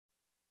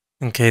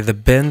Okay, the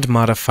bend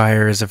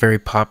modifier is a very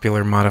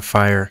popular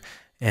modifier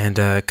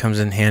and comes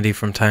in handy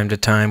from time to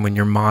time when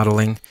you're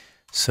modeling.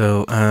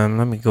 So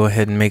let me go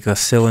ahead and make a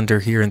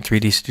cylinder here in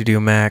 3D Studio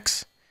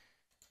Max.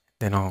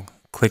 Then I'll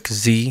click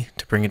Z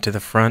to bring it to the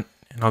front,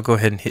 and I'll go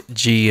ahead and hit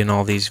G in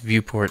all these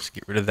viewports,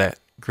 get rid of that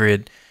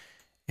grid.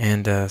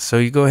 And so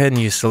you go ahead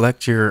and you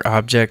select your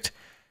object,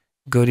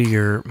 go to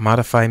your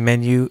Modify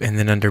menu, and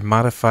then under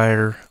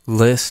Modifier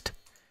List,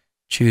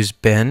 choose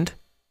Bend.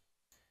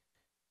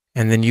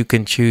 And then you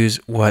can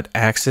choose what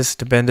axis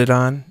to bend it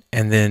on,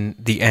 and then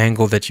the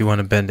angle that you want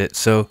to bend it.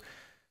 So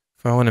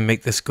if I want to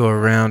make this go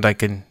around, I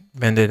can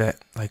bend it at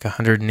like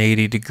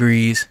 180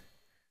 degrees.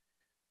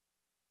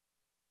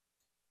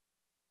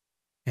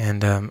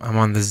 And I'm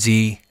on the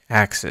Z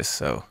axis,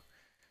 so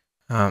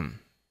you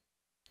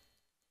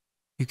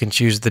can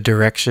choose the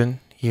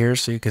direction here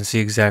so you can see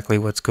exactly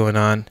what's going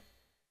on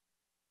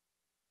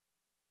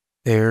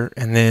there.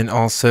 And then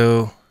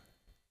also,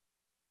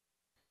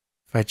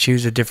 if I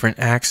choose a different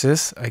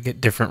axis, I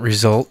get different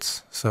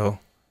results. So you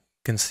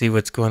can see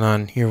what's going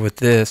on here with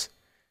this.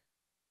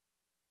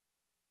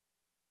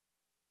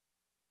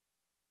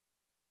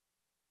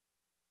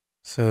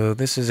 So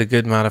this is a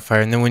good modifier.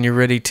 And then when you're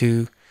ready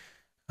to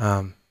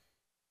kind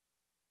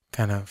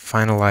of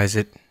finalize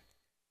it,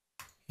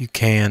 you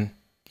can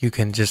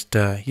just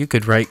you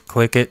could right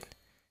click it,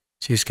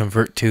 choose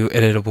convert to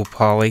editable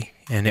poly,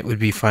 and it would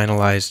be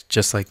finalized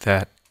just like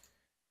that.